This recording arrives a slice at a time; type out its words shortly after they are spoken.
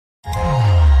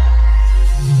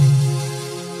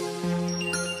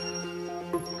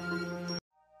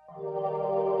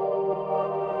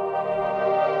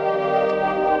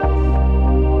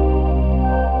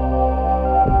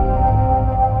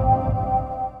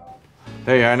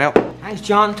There you are now. Thanks,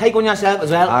 John. Take one yourself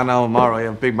as well. I know, I'm alright. I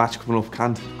have a big match coming up,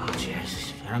 can't. Oh,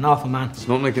 Jesus. You're an awful man. There's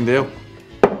nothing I can do.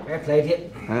 Fair play to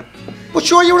you. Yeah. But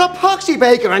sure, you were a poxy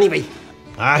baker anyway.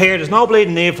 Here, there's no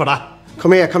bleeding need for that.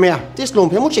 Come here, come here. This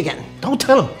lump, how much you getting? Don't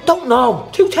tell him. Don't know.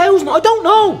 2,000. I don't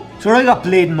know. Sure, I got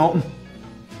bleeding nothing.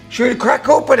 Sure, you crack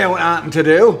up without anything to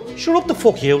do. Shut up the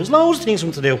fuck you. There's loads of things for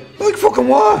him to do. Like fucking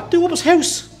what? Do up his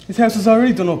house. His house is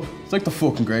already done up. It's like the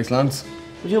fucking Gracelands.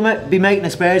 Would you be making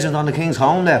aspersions on the King's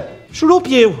home there? Shut up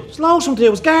you. There's loads for him to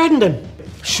do. It's gardening.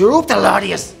 Sure up the lot of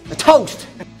yous. A toast.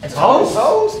 A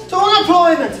toast? To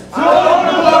unemployment. To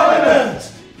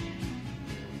unemployment!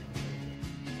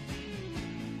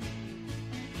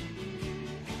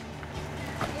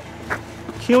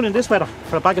 Queuing in this weather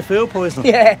for a bag of food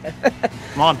poisoning. Yeah.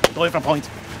 Come on, die for a point.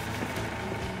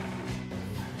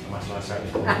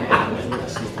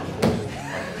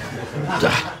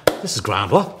 This is grand,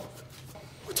 what?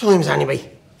 What time's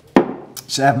anyway?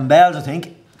 7 bells, I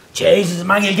think. Jesus,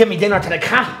 man, you'll give me dinner to the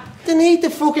cat. Then eat the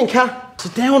fucking cat.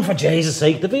 Sit down for Jesus'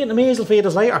 sake. The Vietnamese will feed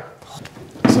us later.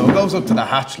 So it goes up to the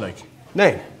hatch like,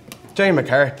 "Name, Jay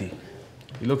McCarthy."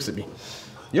 He looks at me.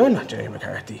 "You're not Jay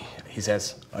McCarthy." He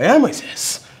says, "I am," I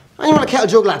says. I want a kettle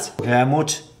jug, lads. Yeah,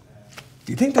 much.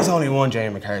 "Do you think there's only one Jay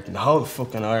McCarthy in the whole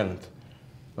fucking Ireland?"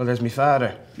 "Well, there's me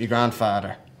father, me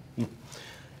grandfather."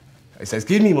 I says,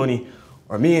 "Give me money,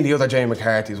 or me and the other Jay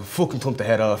McCarthys will fucking thump the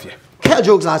head off you." Kettle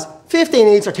jugs, lads. 15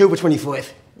 each or 2 for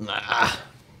 25. Nah.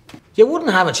 You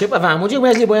wouldn't have a chipper van, would you,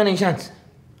 Wesley, by any chance?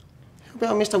 How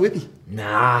about Mr. Whippy?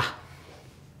 Nah.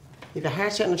 You've a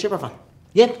heart set in a chipper van.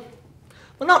 Yeah.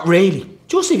 Well, not really.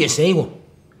 Just if you see one.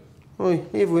 Oi,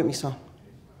 leave it with me, son.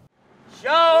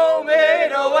 Show me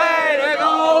the way to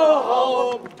go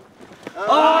home.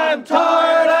 I'm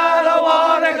tired and I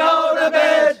want to go to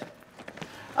bed.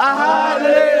 I had a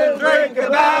little drink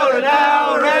about an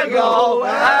hour ago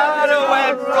and it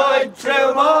went right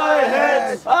through my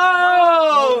head.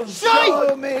 Oh,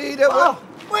 show me the way.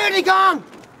 Where are they gone?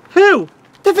 Who?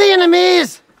 The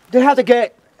Vietnamese. They had to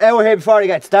get out here before it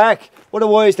gets dark.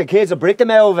 Otherwise, the kids will brick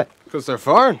them out of it. Because they're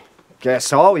foreign. Guess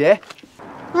so, yeah.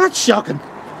 That's shocking.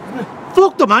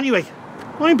 Fuck them anyway.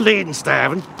 I'm bleeding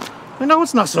starving. I know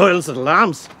it's not Silence of the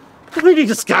Lambs. But I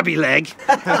need a scabby leg.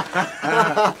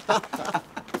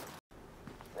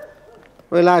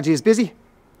 Well, lads, he's busy.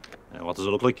 What does it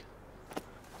look like?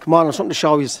 Come on, I've something to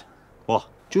show you. What?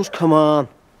 Just come on.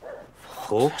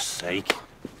 Fuck's sake.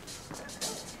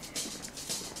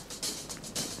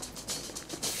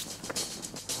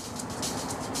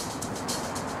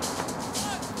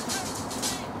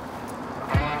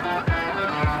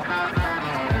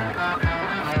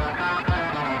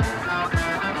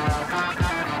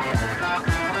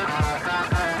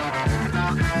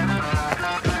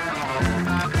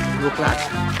 Look,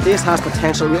 lads, this has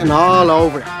potential written all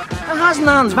over it. It has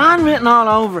Nan's van written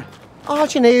all over it. All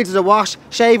she needs is a wash,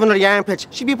 shave under the armpits.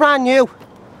 She'd be brand new.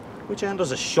 Which end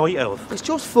does a shite out of? It's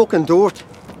just fucking dirt.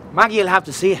 Maggie will have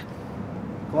to see it.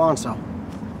 Go on, so.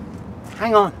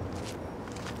 Hang on.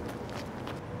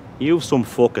 You've some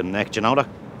fucking neck, do you know that?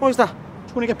 Why's that? Do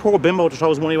you want to get poor Bimbo to throw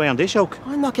his money away on this yoke?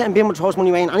 I'm not getting Bimbo to throw his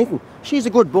money away on anything. She's a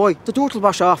good boy. The dirt will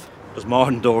wash off. There's more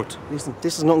than dirt. Listen,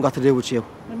 this has nothing got to do with you.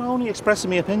 I'm only expressing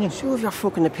my opinion. Sure of your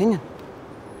fucking opinion.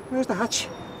 Where's the hatch?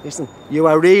 Listen, you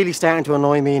are really starting to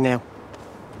annoy me now.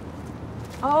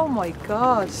 Oh my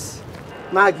God.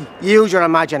 Maggie, use your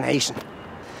imagination.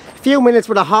 A few minutes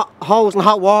with a hot hose and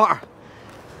hot water.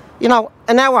 You know,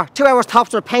 an hour, 2 hours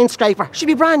tops with a paint scraper. She'd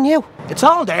be brand new. It's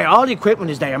all there. All the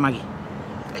equipment is there, Maggie.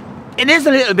 It is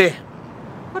a little bit.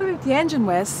 What about the engine,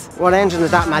 Wes? What engine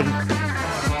is that, Maggie?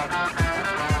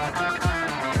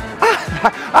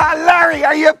 Larry,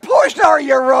 are you pushed or are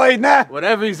you riding, eh?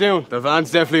 Whatever he's doing, the van's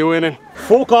definitely winning.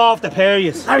 Fuck off the pair of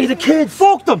yous. Larry, the kids.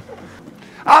 Fuck them!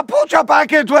 I'll put you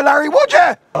back into it, Larry, would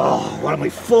you? Oh, what am I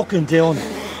fucking doing?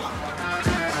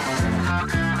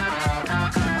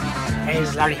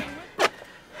 Here's Larry.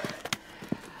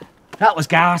 That was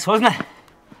gas, wasn't it?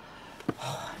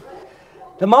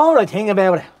 The more I think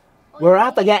about it, we're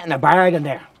after getting a bargain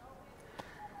there.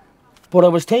 But I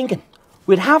was thinking,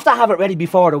 we'd have to have it ready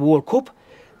before the World Cup.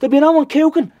 There'll be no one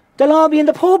cooking. They'll all be in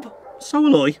the pub. So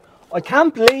will I. I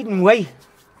can't bleed and wait.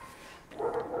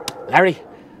 Larry, do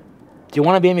you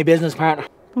want to be my business partner?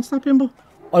 What's that, Bimbo?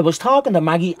 I was talking to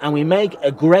Maggie and we make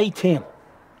a great team.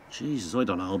 Jesus, I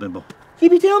don't know, Bimbo.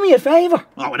 You'd be doing me a favour.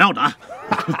 Oh, I know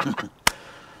that.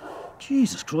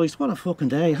 Jesus Christ, what a fucking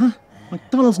day, huh?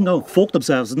 McDonald's and go fuck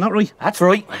themselves, isn't that right? That's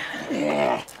right.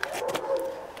 Yeah.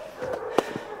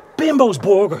 Bimbo's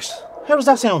Burgers. How does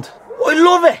that sound? I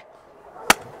love it.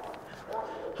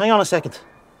 Hang on a second.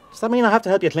 Does that mean I have to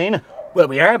help you clean it? Well,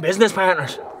 we are business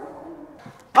partners.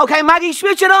 Okay, Maggie,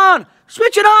 switch it on!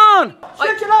 Switch it on!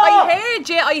 Switch it on!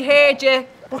 I heard you.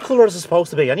 What colour is it supposed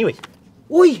to be anyway?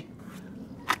 Oi!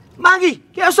 Maggie,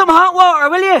 get us some hot water,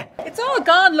 will you? It's all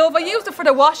gone, love. I used it for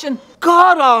the washing.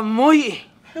 God almighty!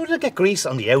 How did it get grease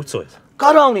on the outside?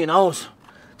 God only knows.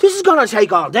 This is gonna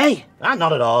take all day. Ah,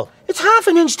 not at all. It's half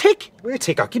an inch thick. We're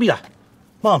thicker, give me that.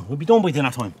 Come on, we'll be done by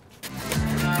dinner time.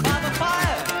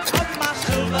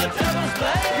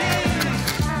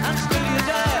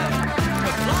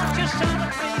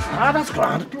 Ah, that's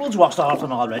grand. The blood's washed off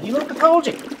and already. Look, I told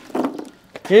you.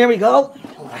 Here we go.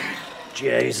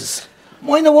 Jesus.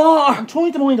 Mind the water. I'm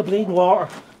trying to mind the bleeding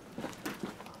water.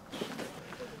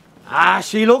 Ah,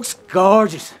 she looks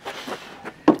gorgeous.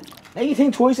 Now you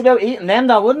think twice about eating them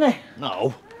though, wouldn't you?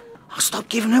 No. Oh, stop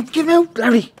giving out,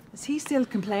 Larry. Is he still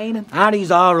complaining?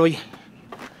 Harry's alright.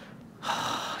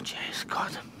 Oh, jeez,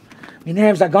 God. My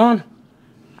nerves are gone.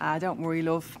 Ah, don't worry,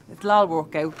 love. It'll all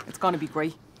work out. It's gonna be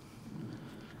great.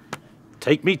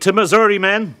 Take me to Missouri,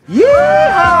 men.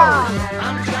 Yeah!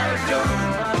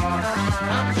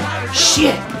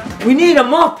 Shit! We need a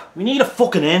mop. We need a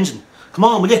fucking engine. Come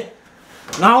on, will you?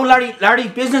 No, Larry,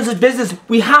 business is business.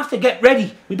 We have to get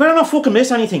ready. We better not fucking miss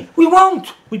anything. We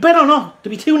won't. We better not.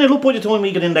 There'll be 2-0 up by the time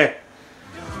we get in there.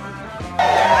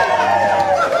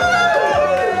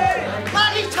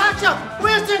 Maggie Thatcher,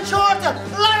 Winston Churchill,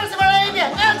 Lawrence of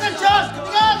Arabia, Elton John,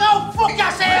 we all know fuck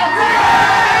yourself!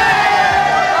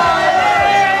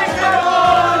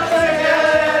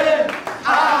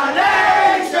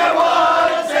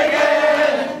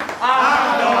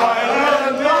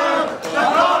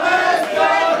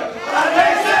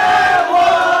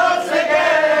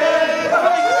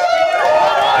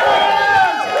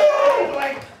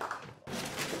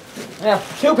 Yeah,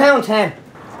 £2.10.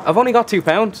 I've only got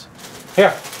 £2.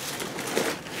 Here.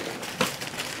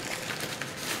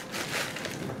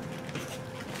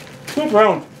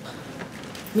 £2.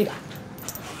 Me that.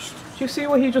 Do you see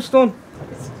what he just done?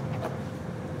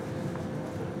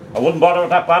 I wouldn't bother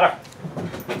with that batter.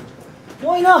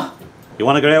 Why not? You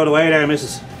want to get out of the way there,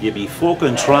 missus? You'd be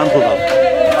fucking trampled on.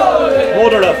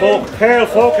 Mother of fuck, Pearl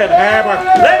fucking harbour.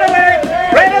 Red alert!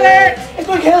 Red alert! It's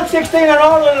like Hill 16 and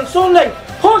all on Sunday.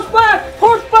 Push back!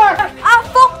 Push back! Ah,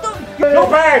 fuck them! No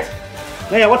part!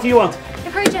 Now, what do you want? The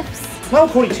curry chips. No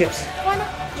curry chips. Why not?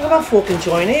 You're not fucking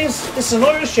Chinese. This is an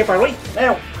Irish chipper, right?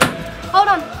 Now, Hold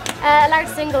on. A large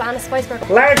single and a spice burger.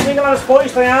 large single and a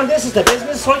spice, Diane. This is the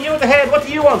business. So you at the head, what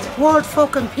do you want? World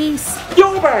fucking peace.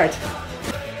 You, Bart!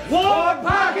 One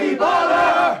packy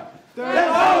butter!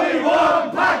 There's only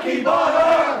one packy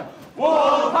butter!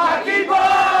 One packy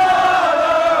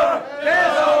butter!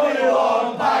 There's only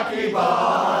one packy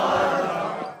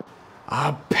butter!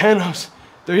 Ah, Penos.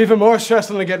 They're even more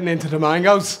stressful than getting into the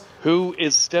mangoes. Who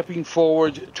is stepping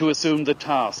forward to assume the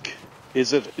task?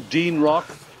 Is it Dean Rock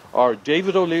or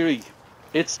David O'Leary?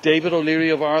 It's David O'Leary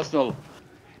of Arsenal.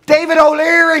 David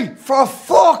O'Leary! For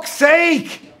fuck's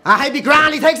sake! Ah, he'd be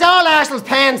grand, he takes all Arsenal's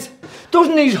pens.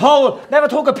 Doesn't his hole never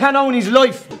took a pen out in his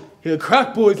life? He'll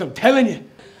crack, boys, I'm telling you.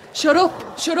 Shut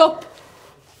up! Shut up!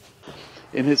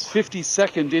 In his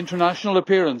 52nd international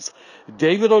appearance,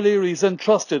 David O'Leary is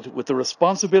entrusted with the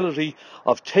responsibility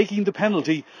of taking the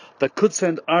penalty that could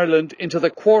send Ireland into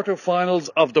the quarter-finals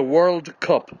of the World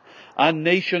Cup. A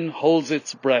nation holds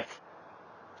its breath.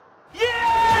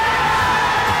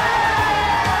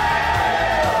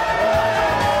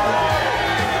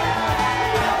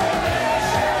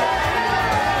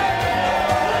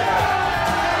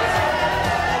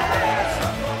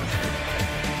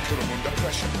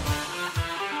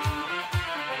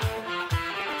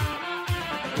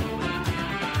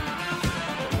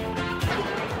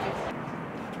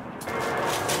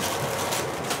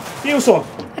 You, son.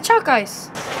 A chalk ice.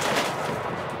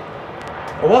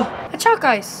 A what? A chalk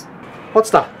ice.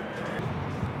 What's that?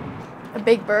 A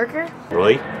big burger.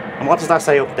 Right. And what does that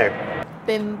say up there?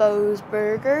 Bimbo's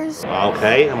Burgers.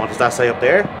 Okay, and what does that say up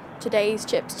there? Today's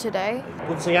chips today.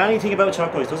 Wouldn't say anything about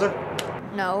chocolate, does it?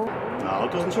 No. No,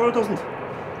 it doesn't. Sure it doesn't.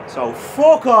 So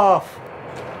fuck off.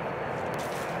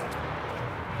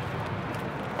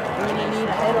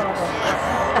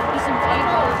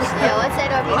 Yeah, let's say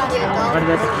that would be cute though. What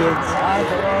about the kids?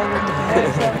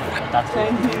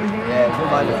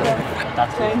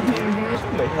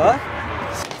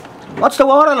 What's the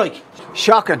water like?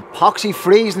 Shocking. Poxy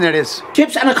freezing it is.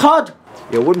 Chips and a cod.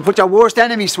 You wouldn't put your worst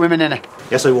enemy swimming in it.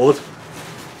 Yes, I would.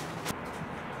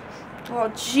 Oh,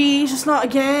 jeez, it's not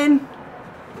again.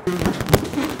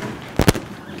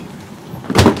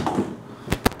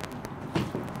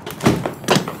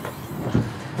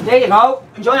 There you go.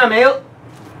 Enjoy your meal.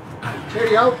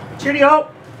 Cheerio.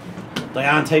 Cheerio.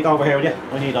 Diane, take over here with you.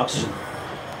 I need oxygen.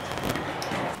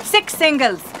 6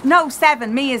 singles. No,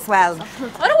 7. Me as well.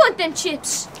 I don't want them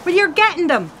chips. Well, you're getting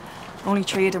them. Only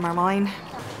 3 of them are mine.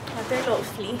 Oh, they're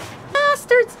lovely.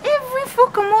 Bastards, every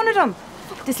fucking one of them.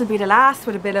 This'll be the last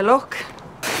with a bit of luck.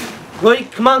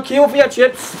 Right, come on, queue for your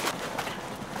chips.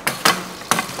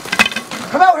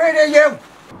 Come out here there, you!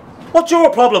 What's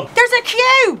your problem? There's a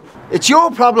queue! It's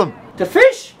your problem. The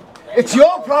fish? It's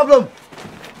your problem.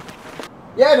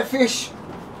 Yeah, the fish.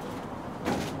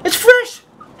 It's fresh.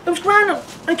 It was grand.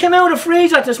 I came out of the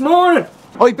freezer this morning.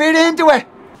 I bit into it.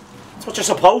 That's what you're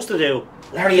supposed to do.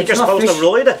 Larry, You're it's not supposed fish.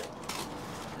 to ride it.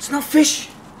 It's not fish.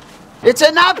 It's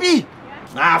a nappy.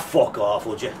 Ah, fuck off,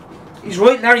 would you? He's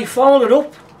right, Larry. Fold it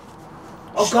up.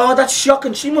 Oh, God, that's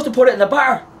shocking. She must have put it in the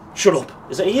bar. Shut up.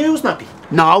 Is it a used nappy?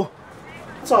 No.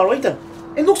 It's alright then.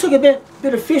 It looks like a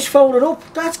bit of fish folded up.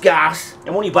 That's gas.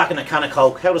 I'm only back in a can of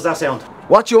Coke. How does that sound?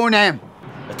 What's your name?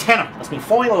 A tenner. That's my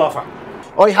final offer.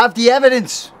 I have the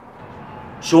evidence.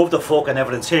 Shove the fucking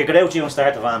evidence. Here, get out you and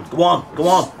start the van. Go on, go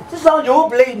on. This is all your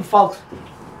bleeding fault.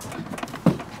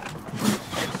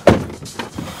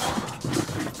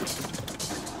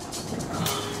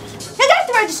 He'll get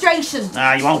the registration.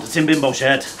 Nah, you won't. It's in Bimbo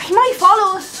Shed. He might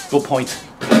follow us. Good point.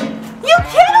 You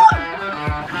kill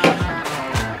him!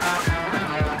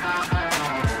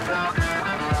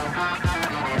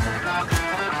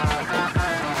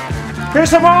 Here's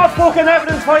some more fucking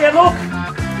evidence for you, look.